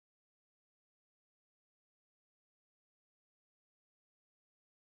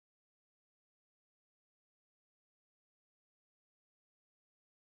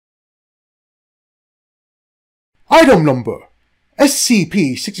Item Number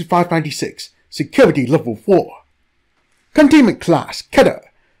SCP-6596 Security Level 4 Containment Class Keter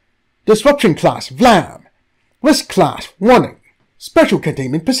Disruption Class VLAM Risk Class Warning Special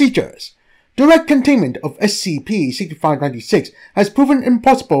Containment Procedures Direct containment of SCP-6596 has proven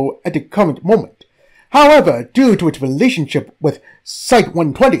impossible at the current moment. However, due to its relationship with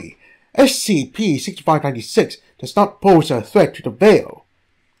Site-120, SCP-6596 does not pose a threat to the Veil.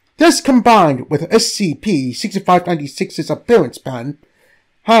 This, combined with SCP-6596's appearance pattern,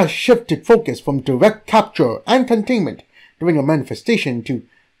 has shifted focus from direct capture and containment during a manifestation to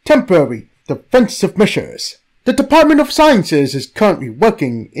temporary defensive measures. The Department of Sciences is currently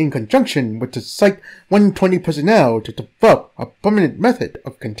working in conjunction with the Site-120 personnel to develop a permanent method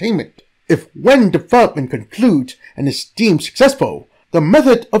of containment. When development concludes and is deemed successful, the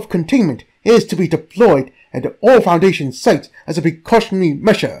method of containment is to be deployed at all Foundation sites as a precautionary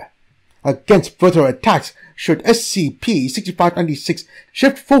measure against further attacks should SCP-6596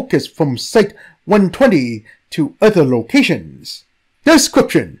 shift focus from Site-120 to other locations.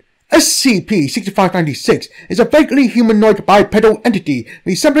 Description: SCP-6596 is a vaguely humanoid bipedal entity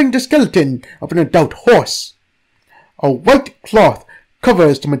resembling the skeleton of an adult horse. A white cloth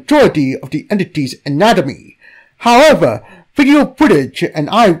covers the majority of the entity's anatomy. However, video footage and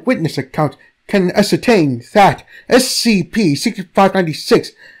eyewitness accounts can ascertain that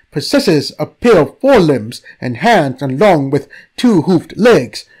SCP-6596 possesses a pair of forelimbs and hands along with two hoofed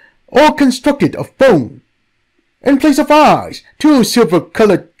legs, all constructed of bone. In place of eyes, two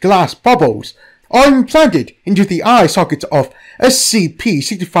silver-colored glass bubbles are implanted into the eye sockets of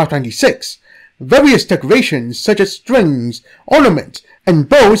SCP-6596. Various decorations such as strings, ornaments, and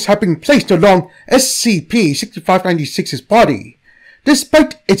bows have been placed along SCP-6596's body.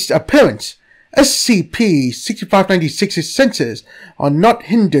 Despite its appearance, SCP-6596's senses are not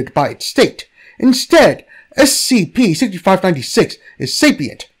hindered by its state. Instead, SCP-6596 is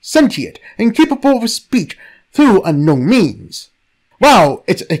sapient, sentient, and capable of speech through unknown means. While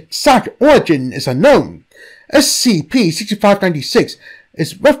its exact origin is unknown, SCP-6596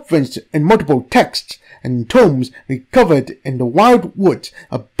 is referenced in multiple texts and tomes recovered in the wild woods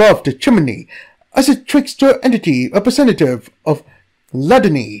above the chimney as a trickster entity representative of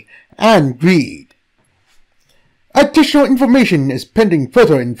gluttony and greed. Additional information is pending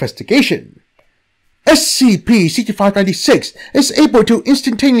further investigation. SCP-6596 is able to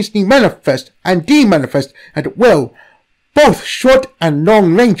instantaneously manifest and demanifest at will, both short and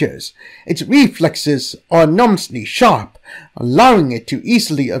long ranges. Its reflexes are enormously sharp, allowing it to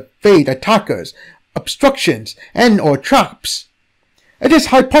easily evade attackers, obstructions, and/or traps. It is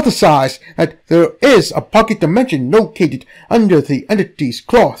hypothesized that there is a pocket dimension located under the entity's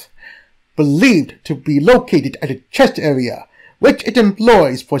cloth, believed to be located at the chest area, which it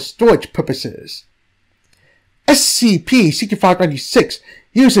employs for storage purposes. SCP-6596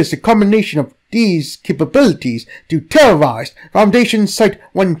 uses a combination of these capabilities to terrorize Foundation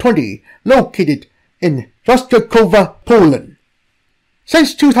Site-120, located in Rozkowa, Poland.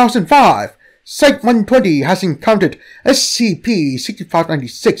 Since 2005, Site-120 has encountered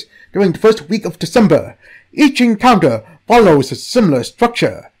SCP-6596 during the first week of December. Each encounter follows a similar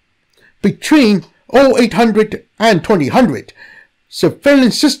structure. Between 0800 and 2000,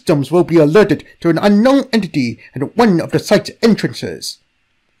 surveillance systems will be alerted to an unknown entity at one of the site's entrances.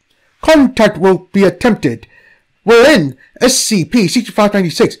 Contact will be attempted, wherein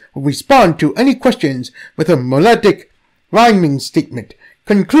SCP-6596 will respond to any questions with a melodic rhyming statement,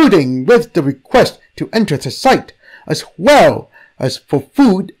 concluding with the request to enter the site, as well as for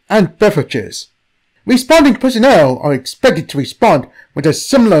food and beverages. Responding personnel are expected to respond with a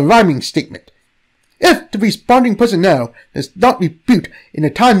similar rhyming statement. If the responding personnel does not rebut in a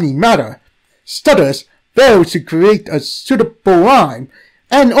timely manner, stutters, fails to create a suitable rhyme,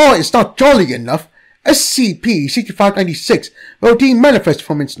 and/or is not jolly enough, SCP-6596 will demanifest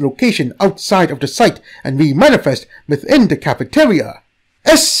from its location outside of the site and remanifest within the cafeteria.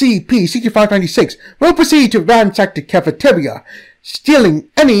 SCP-6596 will proceed to ransack the cafeteria, stealing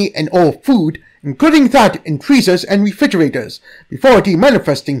any and all food, including that in freezers and refrigerators, before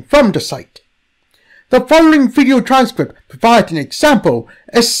demanifesting from the site. The following video transcript provides an example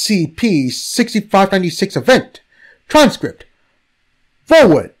SCP-6596 event. Transcript: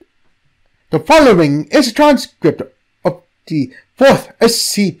 Forward. The following is a transcript of the fourth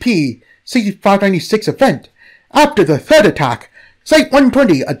SCP-6596 event. After the third attack,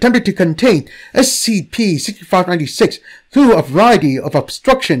 Site-120 attempted to contain SCP-6596 through a variety of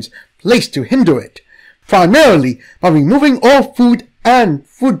obstructions placed to hinder it, primarily by removing all food and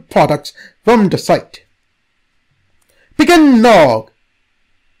food products from the site. Begin log.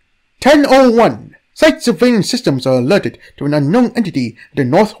 10:01. Site surveillance systems are alerted to an unknown entity at the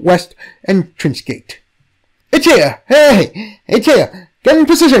northwest entrance gate. It's here! Hey! It's here! Get in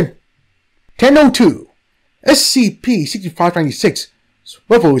position! 10:02. SCP-6596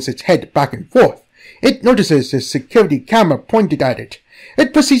 swivels its head back and forth. It notices a security camera pointed at it.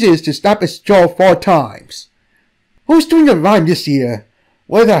 It proceeds to snap its jaw 4 times. Who's doing the rhyme this year?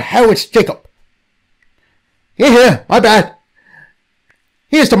 Where the hell is Jacob? Here, my bad.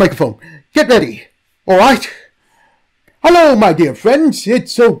 Here's the microphone. Get ready. Alright? Hello, my dear friends.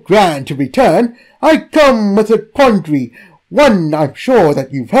 It's so grand to return. I come with a quandary, one I'm sure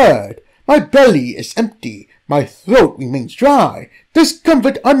that you've heard. My belly is empty. My throat remains dry.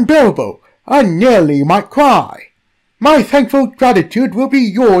 Discomfort unbearable. I nearly might cry. My thankful gratitude will be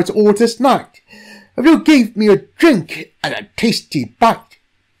yours all this night, if you gave me a drink and a tasty bite.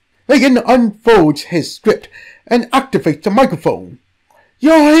 Reagan unfolds his script and activates the microphone.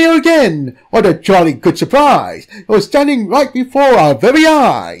 You're here again! What a jolly good surprise! You're standing right before our very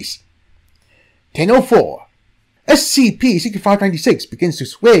eyes! 10:04. SCP-6596 begins to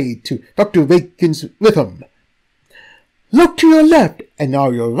sway to Dr. Reagan's rhythm. Look to your left and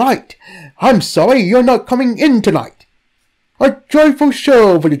now your right. I'm sorry you're not coming in tonight. A joyful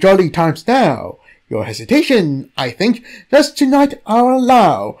show for the jolly times now. Your hesitation, I think, just tonight I'll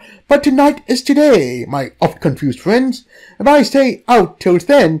allow. But tonight is today, my oft-confused friends. If I stay out till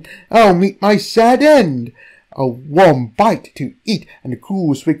then, I'll meet my sad end. A warm bite to eat and a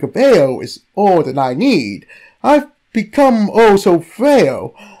cool swig of ale is all that I need. I've become oh so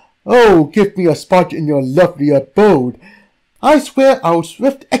frail. Oh, give me a spot in your lovely abode. I swear I'll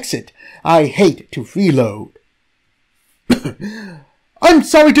swift exit. I hate to freeload. I'm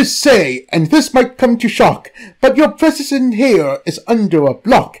sorry to say, and this might come to shock, but your presence in here is under a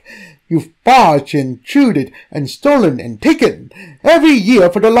block. You've barged, intruded, and stolen and taken. Every year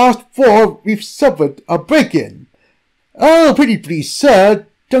for the last 4, we've suffered a break-in. Oh, pretty please, sir,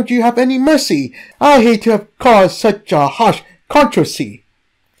 don't you have any mercy? I hate to have caused such a harsh controversy.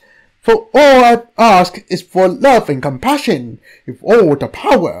 For all I ask is for love and compassion, with all the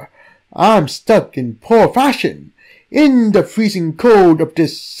power. I'm stuck in poor fashion, in the freezing cold of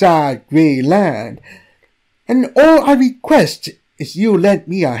this sad grey land, and all I request is you lend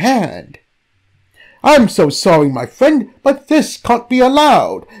me a hand. I'm so sorry, my friend, but this can't be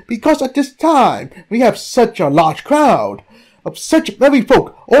allowed, because at this time we have such a large crowd of such merry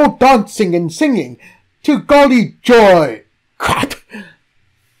folk, all dancing and singing, to golly joy. Crap!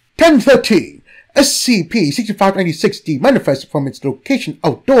 10:13. SCP-6596 manifests from its location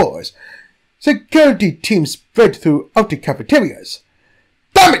outdoors. Security teams spread throughout the cafeterias.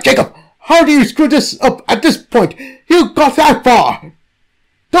 Damn it, Jacob! How do you screw this up at this point? You got that far!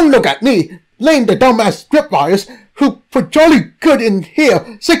 Don't look at me! Blame the dumbass scriptwriters who put jolly good in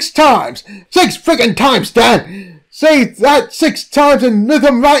here 6 times! 6 friggin' times, Dan! Say that 6 times in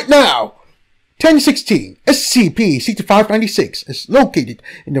rhythm right now! 10:16. SCP-6596 is located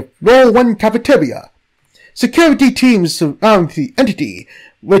in the Floor 1 cafeteria. Security teams surround the entity,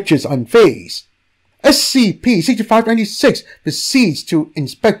 which is unfazed. SCP-6596 proceeds to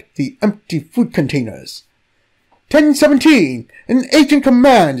inspect the empty food containers. 10:17. An agent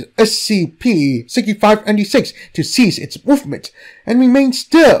commands SCP-6596 to cease its movement and remain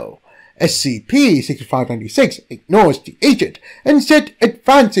still. SCP-6596 ignores the agent, instead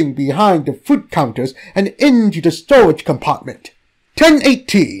advancing behind the food counters and into the storage compartment.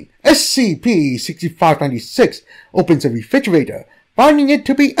 10:18. SCP-6596 opens a refrigerator, finding it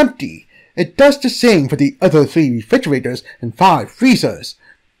to be empty. It does the same for the other 3 refrigerators and 5 freezers.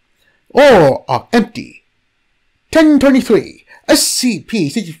 All are empty. 10:23.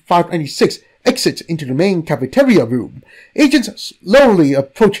 SCP-6596 exits into the main cafeteria room. Agents slowly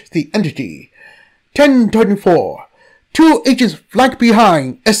approach the entity. 10:24. 2 agents flank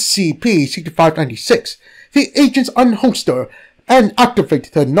behind SCP-6596. The agents unholster and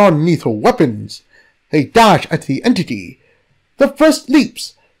activate their non-lethal weapons. They dash at the entity. The first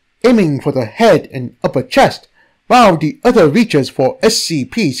leaps, aiming for the head and upper chest, while the other reaches for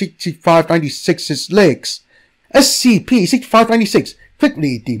SCP-6596's legs. SCP-6596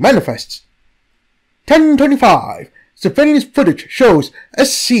 quickly demanifests. 10:25. Surveillance footage shows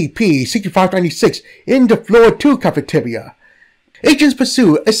SCP-6596 in the Floor 2 cafeteria. Agents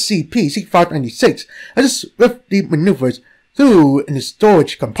pursue SCP-6596 as it swiftly maneuvers through in the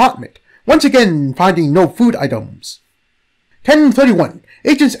storage compartment, once again finding no food items. 10:31.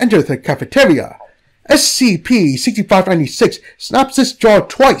 Agents enter the cafeteria. SCP-6596 snaps its jaw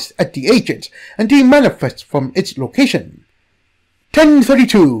twice at the agent and demanifests from its location.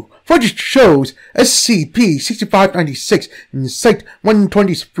 10:32. Footage shows SCP-6596 in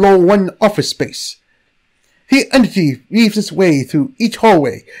Site-120's Floor 1 office space. The entity weaves its way through each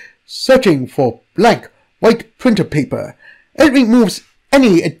hallway, searching for blank white printer paper. It removes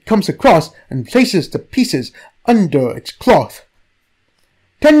any it comes across and places the pieces under its cloth.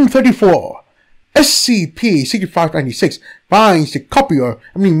 1034. SCP-6596 finds the copier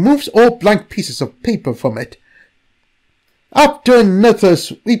and removes all blank pieces of paper from it. After another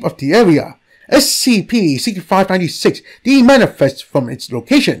sweep of the area, SCP-6596 demanifests from its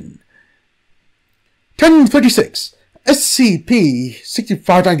location. 1036.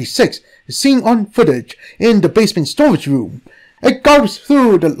 SCP-6596 is seen on footage in the basement storage room. It goes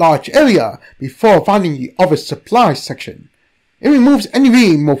through the large area before finding the office supplies section. It removes any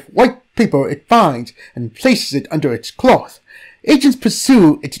ream of white paper it finds and places it under its cloth. Agents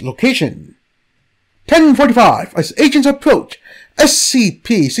pursue its location. 1045. As agents approach,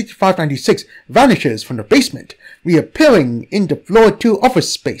 SCP-6596 vanishes from the basement, reappearing in the floor 2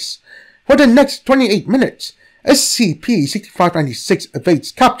 office space. For the next 28 minutes, SCP-6596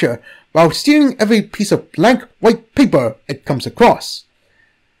 evades capture while stealing every piece of blank white paper it comes across.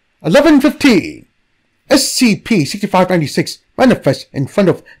 1115. SCP-6596 manifests in front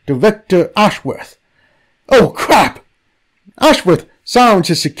of Director Ashworth. Oh crap! Ashworth sounds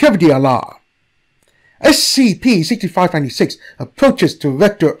his security alarm. SCP-6596 approaches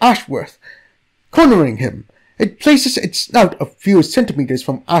Director Ashworth, cornering him. It places its snout a few centimeters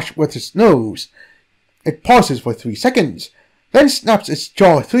from Ashworth's nose. It pauses for 3 seconds, then snaps its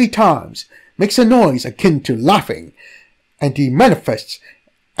jaw 3 times, makes a noise akin to laughing, and demanifests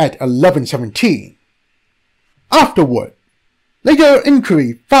at 1117. Afterward, later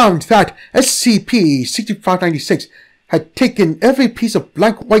inquiry found that SCP-6596 had taken every piece of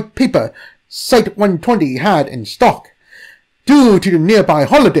blank white paper Site-120 had in stock. Due to the nearby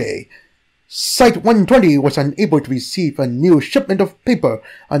holiday, Site-120 was unable to receive a new shipment of paper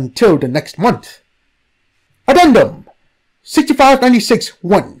until the next month. Addendum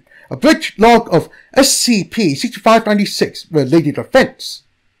 6596-1. Abridged log of SCP-6596 related offense.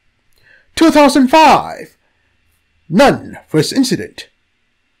 2005. None. First incident.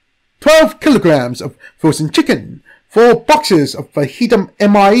 12 kilograms of frozen chicken. 4 boxes of fajita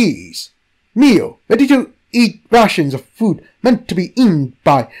MIEs. Meal. Ready-to-eat rations of food meant to be eaten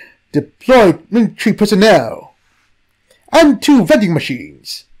by deployed military personnel. And 2 vending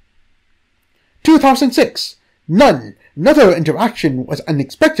machines. 2006. None. Another interaction was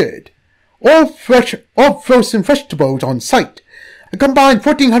unexpected. All frozen vegetables on site. A combined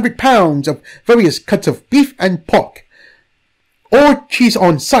 1,400 pounds of various cuts of beef and pork. All cheese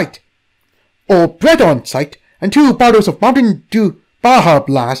on site. All bread on site. And 2 bottles of Mountain Dew Baja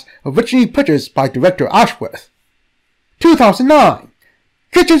Blast originally purchased by Director Ashworth. 2009.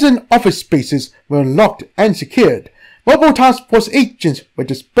 Kitchens and office spaces were locked and secured. Mobile task force agents were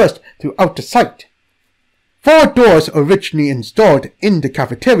dispersed throughout the site. 4 doors originally installed in the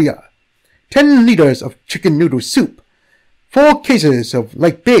cafeteria. 10 liters of chicken noodle soup. 4 cases of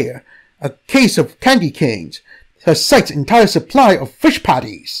light beer. A case of candy canes. The site's entire supply of fish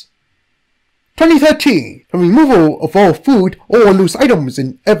patties. 2013. The removal of all food or loose items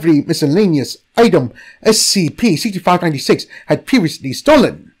in every miscellaneous item SCP-6596 had previously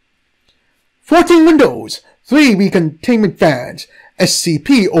stolen. 14 windows, 3 recontainment fans,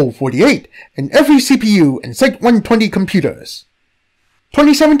 SCP-048, and every CPU and Site-120 computers.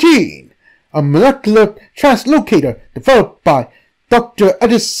 2017. A molecular translocator developed by Dr.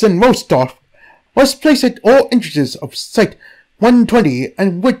 Edison Rostorff was placed at all entrances of Site-120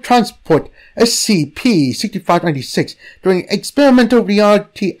 and would transport SCP-6596 during experimental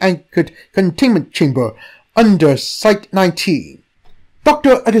reality-anchored containment chamber under Site-19.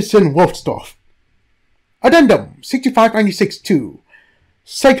 Dr. Edison Rostorff. Addendum 6596-2.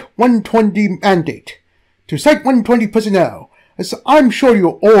 Site-120 mandate. To Site-120 personnel, as I'm sure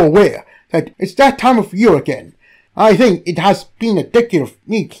you're all aware that it's that time of year again. I think it has been a decade of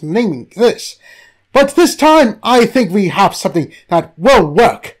me claiming this. But this time, I think we have something that will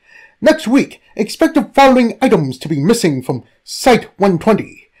work. Next week, expect the following items to be missing from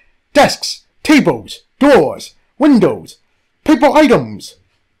Site-120. Desks, tables, doors, windows, paper items,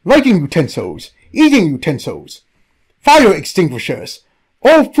 writing utensils, eating utensils, fire extinguishers,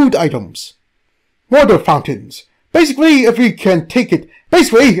 all food items, water fountains. Basically, if we can take it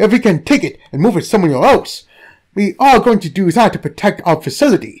and move it somewhere else. We are going to do that to protect our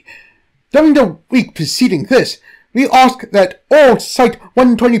facility. During the week preceding this, we ask that all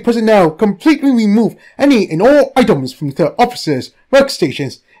Site-120 personnel completely remove any and all items from their offices,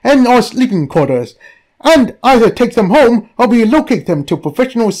 workstations, and or sleeping quarters, and either take them home or relocate them to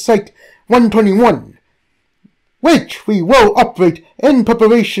professional Site-121, which we will operate in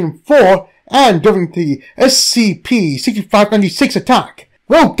preparation for and during the SCP-6596 attack.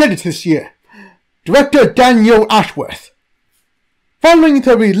 We'll get it this year. Director Daniel Ashworth. Following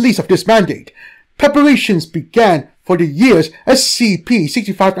the release of this mandate, preparations began for the year's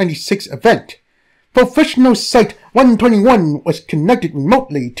SCP-6596 event. Professional Site-121 was connected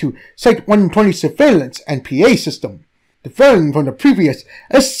remotely to Site-120 surveillance and PA system. Differing from the previous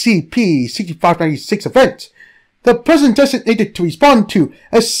SCP-6596 event, the person designated to respond to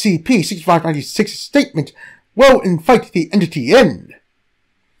SCP-6596's statement will invite the entity in.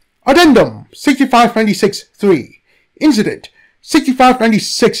 Addendum 6596-3 Incident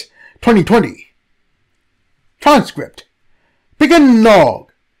 6596-2020 Transcript Begin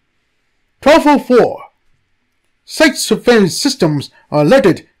Log 1204 Site surveillance systems are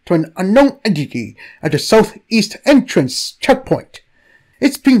alerted to an unknown entity at the southeast entrance checkpoint.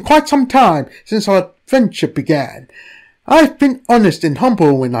 It's been quite some time since our friendship began. I've been honest and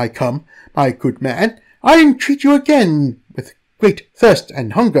humble when I come, my good man. I entreat you again with great thirst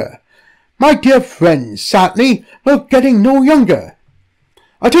and hunger. My dear friends, sadly, we're getting no younger.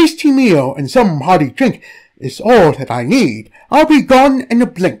 A tasty meal and some hearty drink is all that I need. I'll be gone in a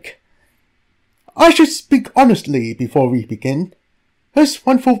blink. I should speak honestly before we begin. This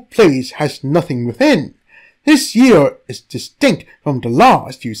wonderful place has nothing within. This year is distinct from the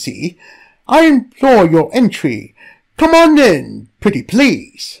last, you see. I implore your entry. Come on in, pretty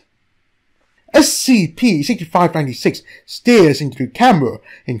please. SCP-6596 stares into the camera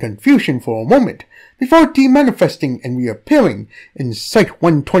in confusion for a moment before demanifesting and reappearing in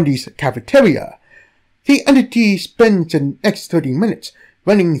Site-120's cafeteria. The entity spends the next 30 minutes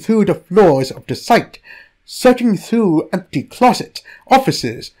running through the floors of the site, searching through empty closets,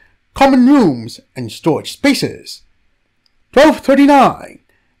 offices, common rooms, and storage spaces. 1239.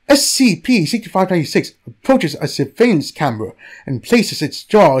 SCP-6596 approaches a surveillance camera and places its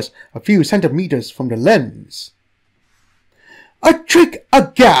jaws a few centimeters from the lens. A trick, a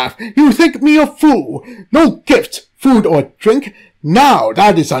gaff! You think me a fool! No gifts, food or drink! Now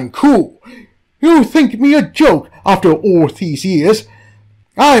that is uncool! You think me a joke after all these years?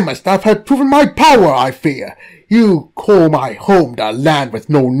 I must have proven my power, I fear. You call my home the land with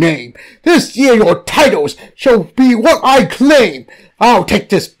no name. This year your titles shall be what I claim. I'll take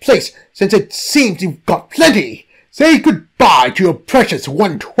this place, since it seems you've got plenty. Say goodbye to your precious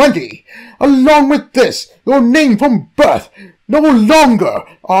 120. Along with this, your name from birth. No longer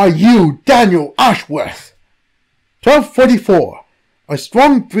are you Daniel Ashworth. 1244. A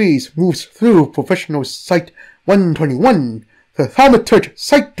strong breeze moves through Professional Site-121. The thaumaturge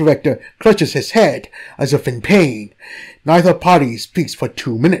site director clutches his head, as if in pain. Neither party speaks for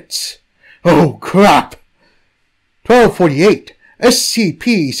 2 minutes. Oh, crap! 1248.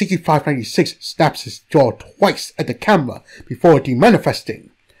 SCP-6596 snaps his jaw twice at the camera before demanifesting.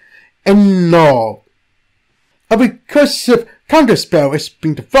 End log. A recursive counterspell is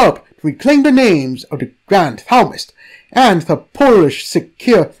being developed to reclaim the names of the Grand Thaumist and the Polish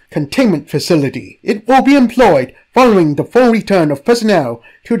Secure Containment Facility. It will be employed following the full return of personnel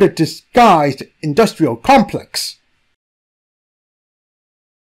to the disguised industrial complex.